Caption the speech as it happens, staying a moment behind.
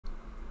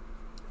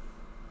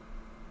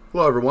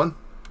Hello everyone.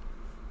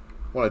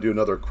 I want to do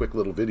another quick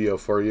little video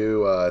for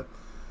you.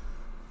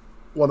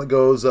 One that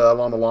goes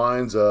along the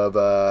lines of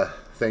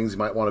things you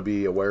might want to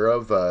be aware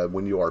of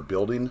when you are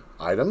building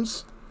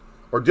items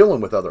or dealing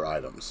with other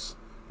items.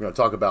 We're going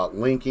to talk about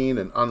linking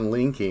and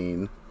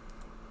unlinking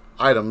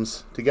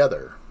items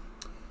together.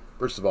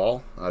 First of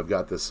all, I've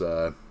got this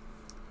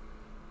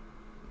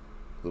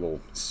little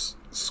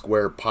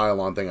square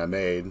pylon thing I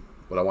made.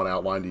 What I want to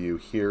outline to you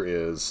here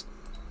is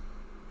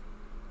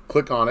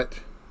click on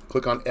it.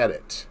 Click on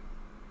Edit.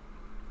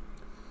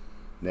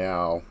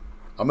 Now,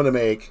 I'm going to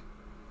make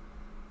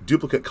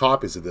duplicate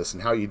copies of this,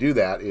 and how you do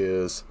that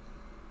is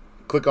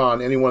click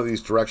on any one of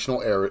these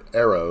directional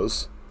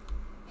arrows,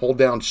 hold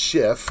down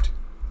Shift,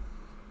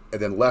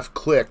 and then left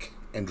click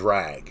and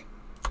drag.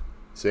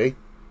 See?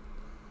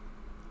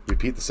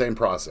 Repeat the same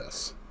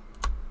process.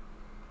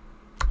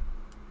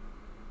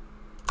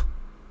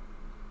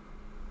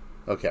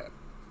 Okay.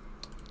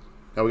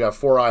 Now we got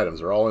 4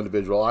 items. They're all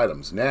individual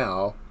items.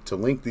 Now, to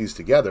link these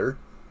together,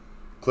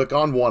 click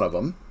on one of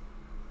them,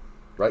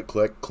 right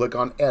click, click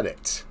on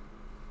Edit.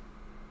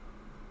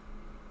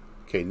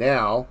 Okay,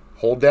 now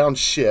hold down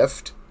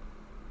Shift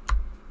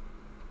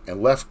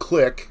and left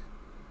click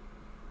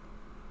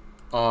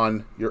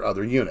on your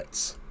other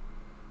units.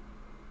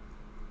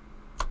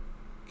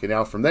 Okay,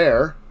 now from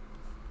there,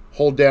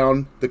 hold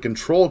down the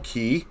Control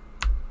key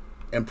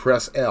and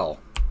press L.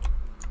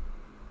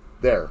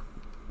 There.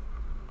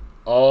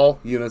 All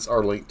units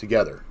are linked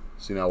together.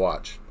 See, now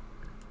watch.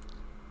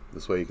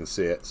 This way you can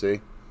see it.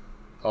 See?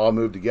 All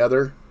move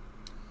together.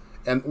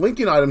 And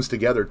linking items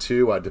together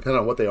too, depending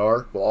on what they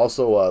are, will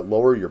also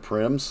lower your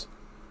prims.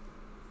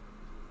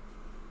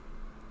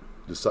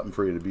 Just something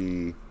for you to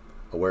be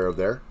aware of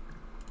there.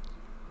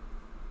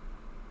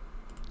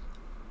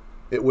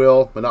 It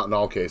will, but not in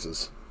all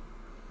cases.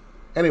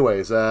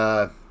 Anyways,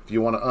 if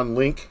you want to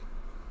unlink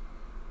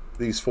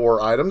these 4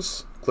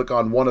 items, click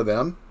on one of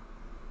them,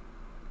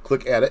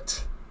 click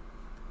Edit,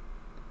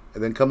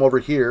 and then come over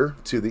here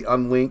to the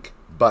Unlink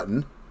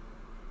button.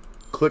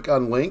 Click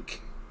Unlink.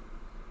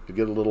 You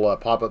get a little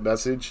pop-up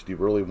message. Do you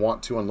really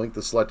want to unlink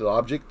the selected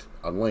object?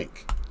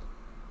 Unlink.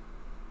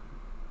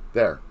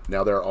 There.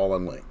 Now they're all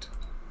unlinked.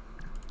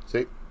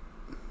 See?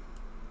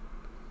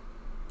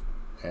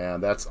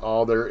 And that's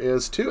all there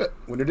is to it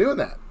when you're doing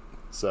that.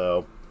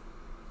 So,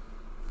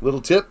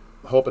 little tip.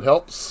 Hope it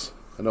helps.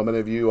 I know many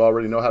of you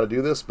already know how to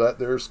do this, but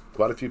there's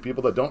quite a few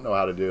people that don't know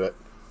how to do it.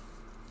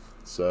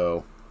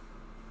 So,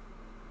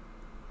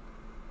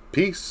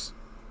 peace.